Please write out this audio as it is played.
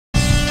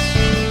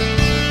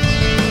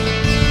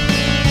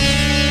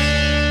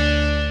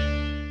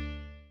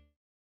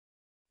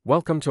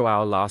Welcome to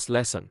our last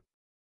lesson.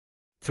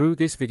 Through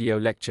this video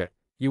lecture,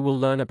 you will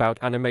learn about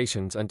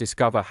animations and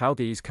discover how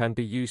these can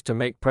be used to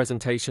make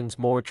presentations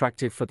more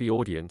attractive for the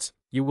audience.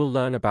 You will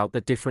learn about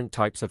the different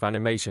types of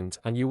animations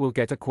and you will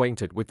get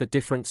acquainted with the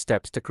different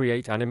steps to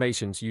create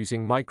animations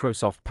using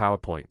Microsoft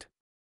PowerPoint.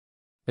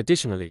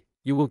 Additionally,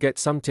 you will get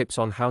some tips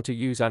on how to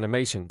use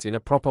animations in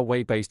a proper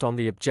way based on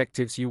the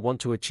objectives you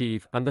want to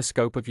achieve and the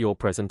scope of your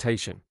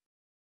presentation.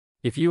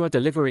 If you are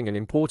delivering an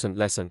important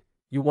lesson,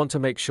 you want to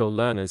make sure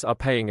learners are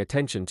paying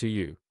attention to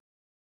you.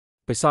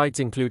 Besides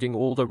including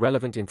all the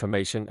relevant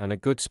information and a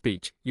good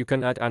speech, you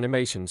can add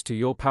animations to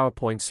your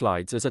PowerPoint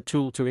slides as a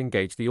tool to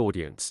engage the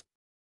audience.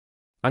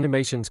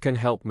 Animations can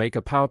help make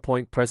a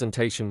PowerPoint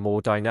presentation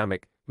more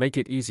dynamic, make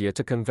it easier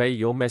to convey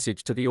your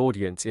message to the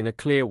audience in a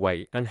clear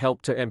way, and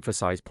help to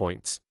emphasize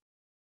points.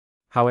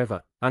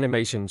 However,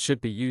 animations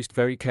should be used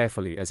very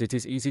carefully as it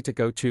is easy to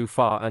go too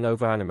far and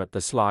over-animate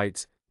the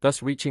slides,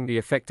 thus reaching the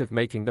effect of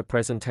making the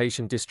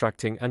presentation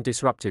distracting and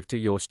disruptive to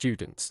your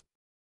students.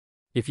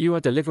 If you are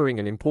delivering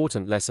an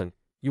important lesson,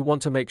 you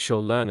want to make sure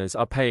learners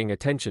are paying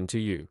attention to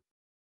you.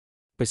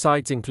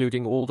 Besides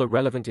including all the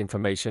relevant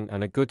information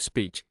and a good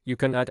speech, you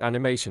can add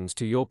animations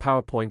to your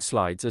PowerPoint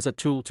slides as a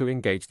tool to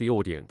engage the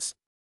audience.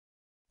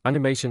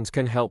 Animations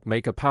can help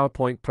make a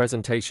PowerPoint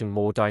presentation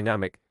more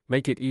dynamic,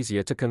 make it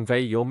easier to convey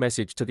your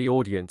message to the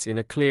audience in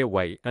a clear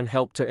way, and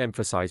help to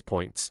emphasize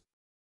points.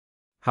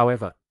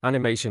 However,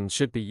 animations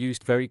should be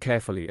used very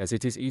carefully as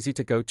it is easy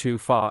to go too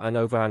far and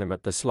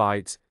over-animate the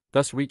slides,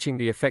 thus reaching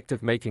the effect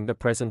of making the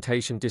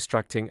presentation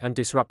distracting and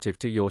disruptive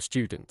to your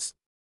students.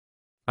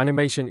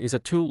 Animation is a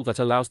tool that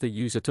allows the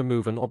user to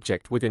move an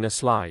object within a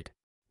slide.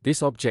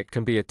 This object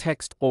can be a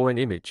text or an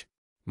image.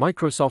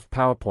 Microsoft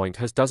PowerPoint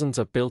has dozens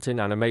of built-in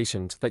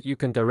animations that you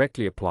can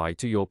directly apply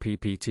to your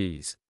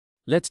PPTs.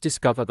 Let's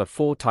discover the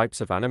 4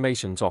 types of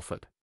animations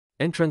offered.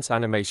 Entrance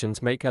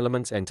animations make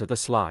elements enter the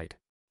slide.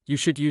 You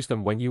should use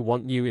them when you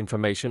want new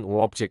information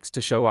or objects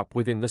to show up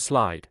within the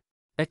slide.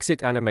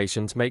 Exit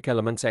animations make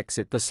elements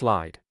exit the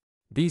slide.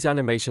 These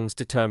animations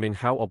determine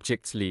how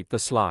objects leave the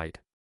slide.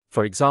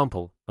 For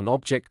example, an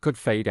object could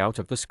fade out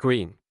of the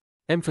screen.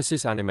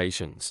 Emphasis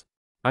animations.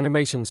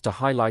 Animations to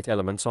highlight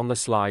elements on the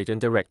slide and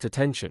direct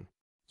attention.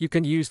 You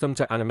can use them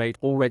to animate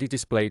already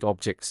displayed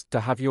objects to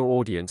have your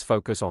audience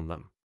focus on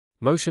them.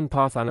 Motion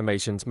path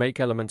animations make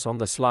elements on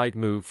the slide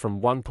move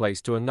from one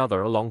place to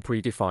another along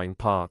predefined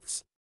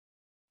paths.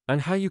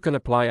 And how you can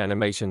apply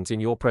animations in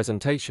your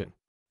presentation.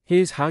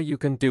 Here's how you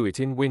can do it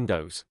in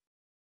Windows.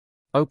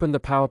 Open the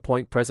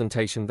PowerPoint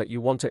presentation that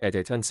you want to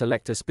edit and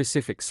select a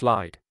specific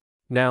slide.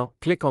 Now,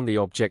 click on the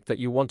object that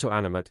you want to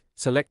animate,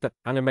 select the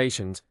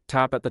Animations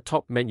tab at the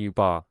top menu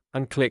bar,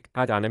 and click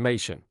Add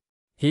Animation.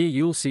 Here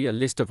you'll see a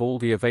list of all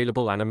the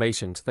available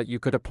animations that you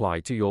could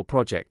apply to your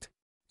project.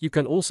 You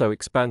can also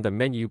expand the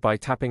menu by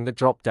tapping the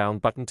drop-down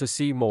button to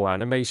see more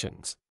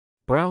animations.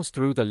 Browse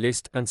through the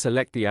list and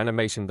select the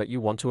animation that you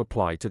want to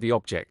apply to the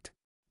object.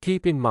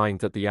 Keep in mind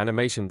that the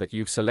animation that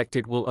you've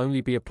selected will only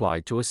be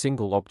applied to a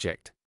single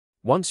object.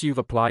 Once you've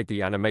applied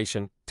the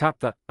animation, tap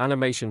the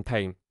Animation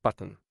pane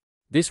button.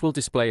 This will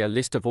display a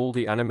list of all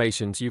the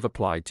animations you've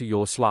applied to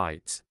your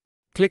slides.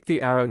 Click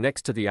the arrow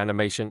next to the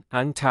animation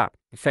and tap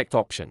Effect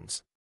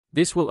Options.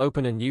 This will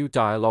open a new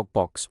dialog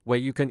box where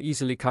you can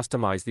easily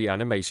customize the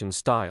animation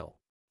style.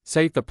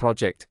 Save the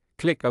project,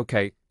 click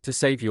OK to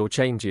save your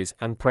changes,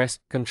 and press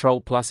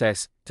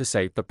Ctrl+S to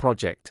save the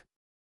project.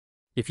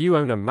 If you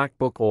own a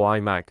MacBook or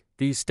iMac,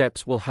 these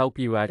steps will help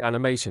you add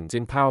animations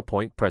in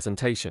PowerPoint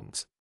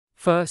presentations.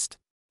 First,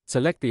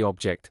 select the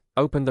object,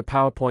 open the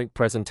PowerPoint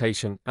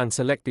presentation, and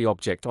select the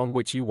object on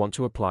which you want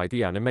to apply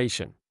the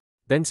animation.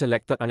 Then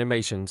select the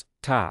Animations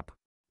tab.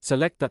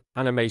 Select the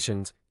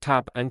Animations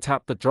tab and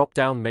tap the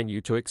drop-down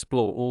menu to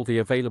explore all the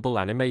available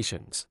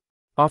animations.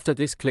 After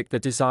this, click the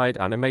desired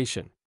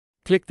animation.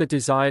 Click the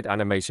desired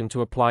animation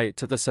to apply it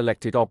to the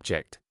selected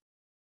object.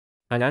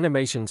 An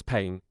Animations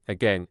pane,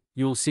 again,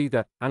 you'll see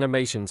the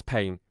Animations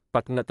pane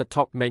button at the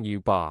top menu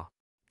bar.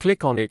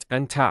 Click on it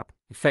and tap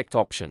Effect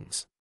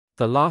Options.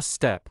 The last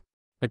step.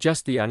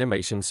 Adjust the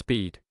animation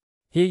speed.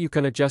 Here you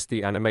can adjust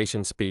the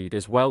animation speed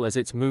as well as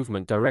its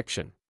movement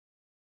direction.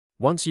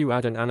 Once you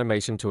add an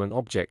animation to an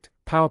object,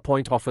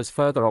 PowerPoint offers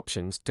further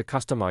options to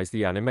customize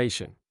the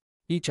animation.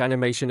 Each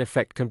animation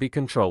effect can be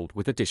controlled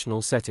with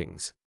additional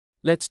settings.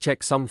 Let's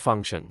check some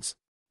functions.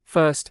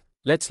 First,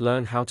 let's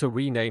learn how to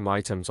rename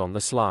items on the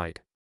slide.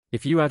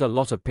 If you add a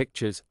lot of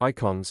pictures,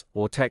 icons,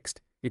 or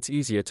text, it's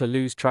easier to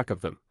lose track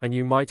of them, and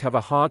you might have a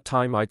hard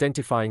time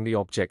identifying the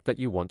object that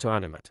you want to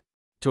animate.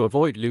 To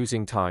avoid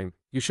losing time,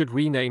 you should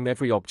rename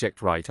every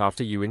object right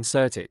after you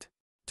insert it.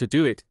 To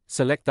do it,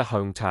 select the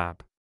Home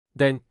tab.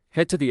 Then,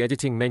 head to the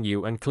Editing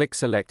menu and click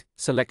Select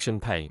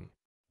Selection pane.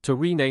 To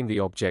rename the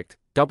object,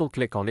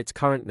 double-click on its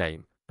current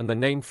name, and the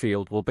name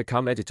field will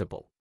become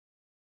editable.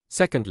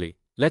 Secondly,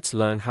 let's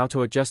learn how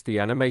to adjust the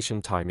animation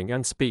timing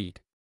and speed.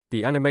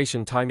 The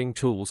animation timing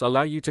tools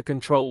allow you to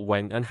control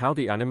when and how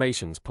the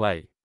animations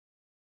play.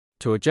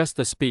 To adjust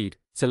the speed,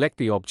 select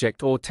the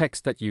object or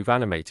text that you've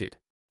animated.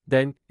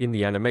 Then, in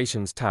the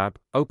Animations tab,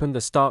 open the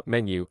Start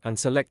menu and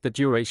select the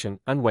duration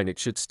and when it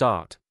should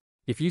start.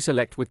 If you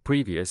select with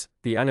Previous,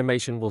 the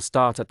animation will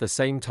start at the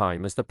same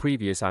time as the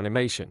previous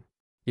animation.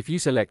 If you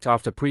select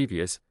After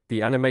Previous,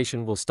 the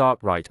animation will start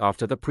right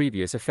after the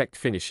previous effect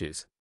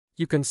finishes.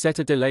 You can set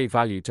a delay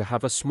value to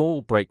have a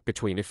small break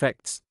between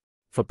effects.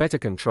 For better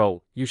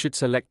control, you should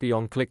select the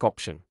On-Click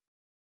option.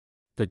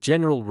 The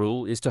general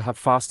rule is to have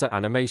faster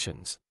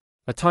animations.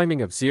 A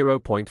timing of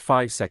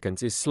 0.5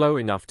 seconds is slow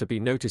enough to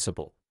be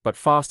noticeable, but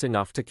fast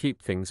enough to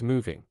keep things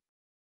moving.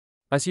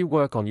 As you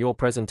work on your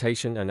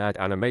presentation and add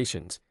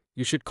animations,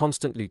 you should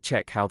constantly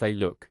check how they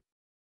look.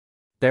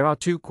 There are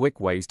 2 quick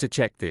ways to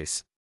check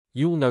this.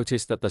 You'll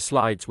notice that the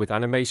slides with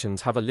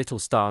animations have a little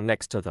star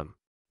next to them.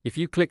 If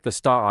you click the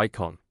star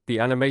icon, the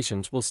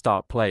animations will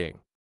start playing.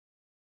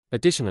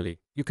 Additionally,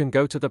 you can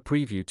go to the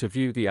preview to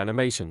view the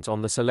animations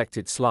on the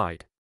selected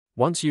slide.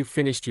 Once you've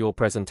finished your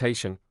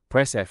presentation,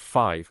 press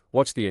F5,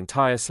 watch the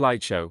entire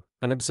slideshow,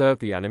 and observe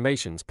the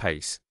animation's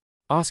pace.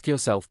 Ask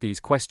yourself these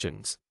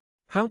questions.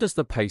 How does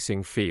the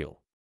pacing feel?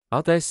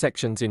 Are there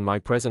sections in my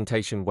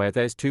presentation where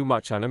there's too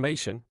much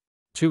animation?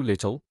 Too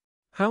little?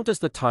 How does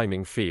the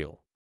timing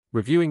feel?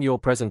 Reviewing your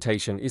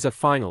presentation is a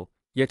final,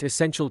 yet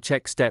essential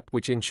check step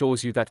which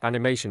ensures you that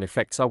animation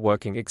effects are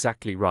working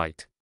exactly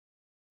right.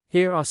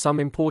 Here are some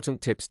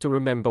important tips to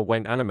remember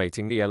when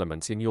animating the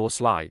elements in your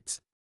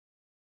slides.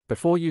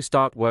 Before you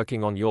start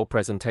working on your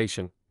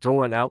presentation,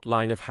 draw an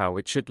outline of how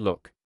it should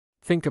look.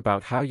 Think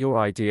about how your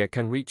idea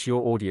can reach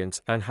your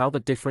audience and how the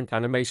different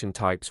animation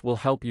types will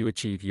help you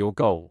achieve your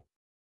goal.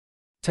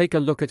 Take a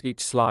look at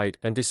each slide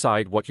and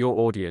decide what your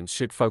audience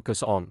should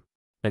focus on.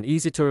 An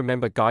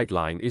easy-to-remember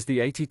guideline is the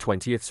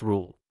 80-20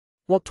 rule.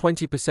 What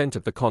 20%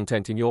 of the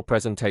content in your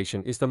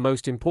presentation is the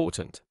most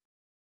important?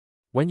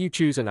 When you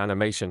choose an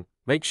animation,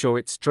 make sure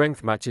its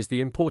strength matches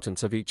the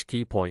importance of each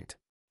key point.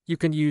 You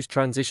can use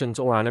transitions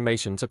or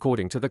animations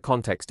according to the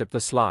context of the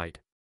slide.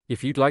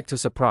 If you'd like to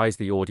surprise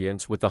the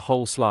audience with the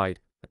whole slide,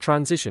 a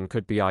transition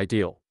could be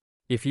ideal.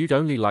 If you'd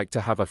only like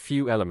to have a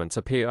few elements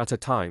appear at a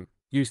time,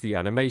 use the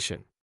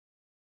animation.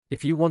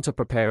 If you want to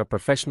prepare a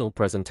professional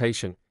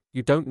presentation,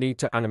 you don't need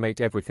to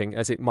animate everything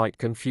as it might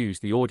confuse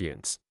the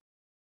audience.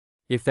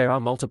 If there are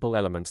multiple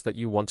elements that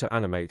you want to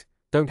animate,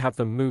 don't have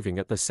them moving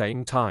at the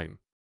same time.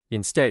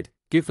 Instead,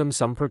 give them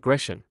some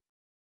progression.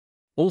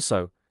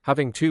 Also,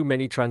 having too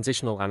many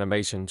transitional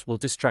animations will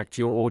distract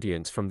your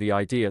audience from the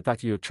idea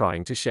that you're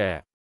trying to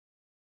share.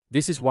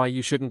 This is why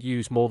you shouldn't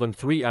use more than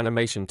 3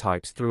 animation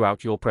types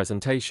throughout your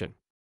presentation.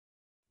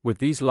 With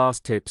these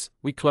last tips,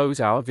 we close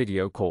our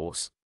video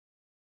course.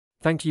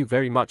 Thank you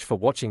very much for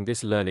watching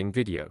this learning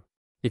video.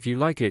 If you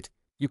like it,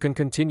 you can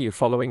continue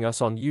following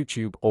us on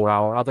YouTube or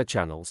our other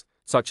channels,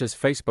 such as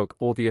Facebook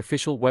or the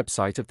official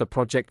website of the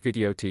project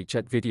VIDEOTEACH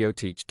at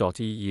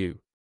videoteach.eu.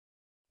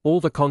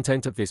 All the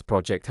content of this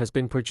project has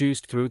been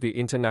produced through the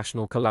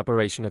international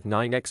collaboration of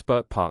 9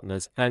 expert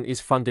partners and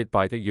is funded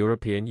by the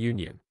European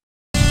Union.